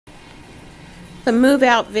The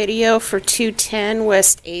move-out video for 210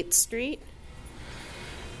 West 8th Street.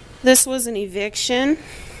 This was an eviction.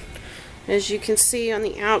 As you can see on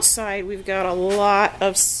the outside, we've got a lot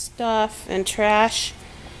of stuff and trash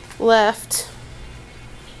left.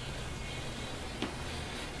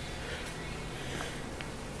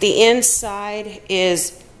 The inside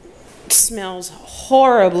smells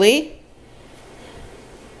horribly.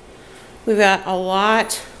 We've got a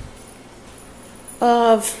lot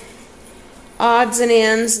of odds and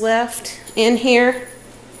ends left in here.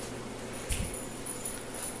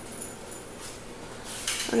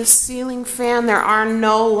 On the ceiling fan, there are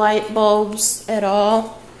no light bulbs at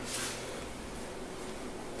all.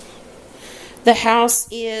 The house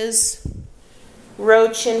is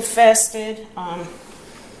roach infested. You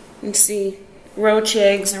can see roach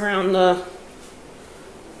eggs around the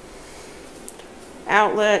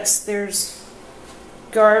outlets. There's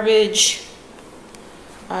garbage.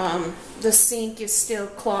 The sink is still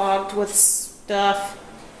clogged with stuff.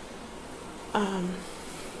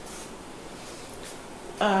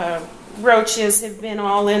 Roaches have been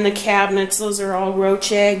all in the cabinets. Those are all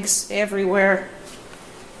roach eggs everywhere.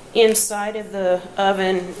 Inside of the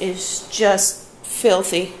oven is just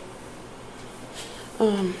filthy.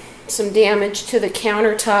 Some damage to the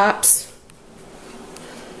countertops.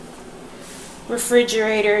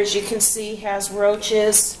 Refrigerator, as you can see, has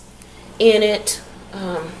roaches in it.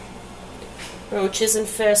 Roaches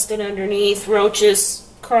infested underneath, roaches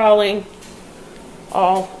crawling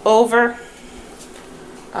all over.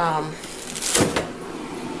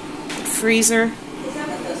 Freezer. Is that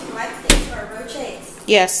what those black things are, roach eggs?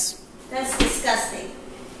 Yes. That's disgusting.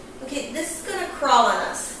 Okay, this is going to crawl on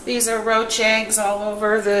us. These are roach eggs all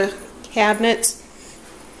over the cabinets.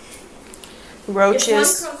 Roaches.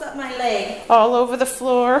 If one crawls up my leg. All over the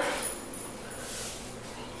floor.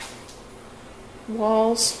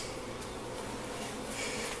 Walls.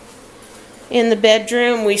 In the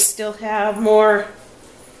bedroom, we still have more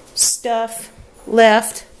stuff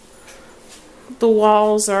left. The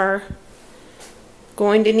walls are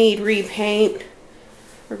going to need repaint.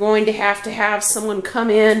 We're going to have someone come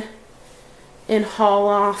in and haul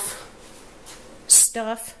off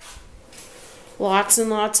stuff. Lots and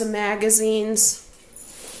lots of magazines.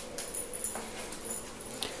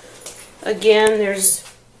 Again, there's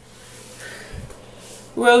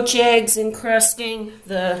roach eggs encrusting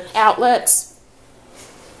the outlets.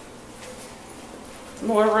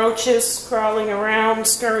 More roaches crawling around,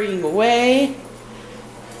 scurrying away.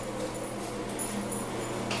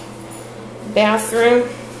 Bathroom.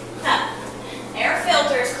 Air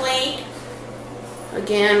filter's clean.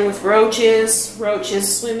 Again with roaches.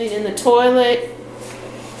 Roaches swimming in the toilet.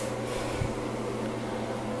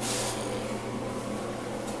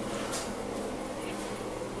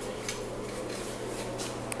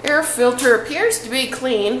 Air filter appears to be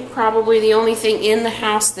clean. Probably the only thing in the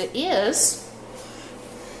house that is.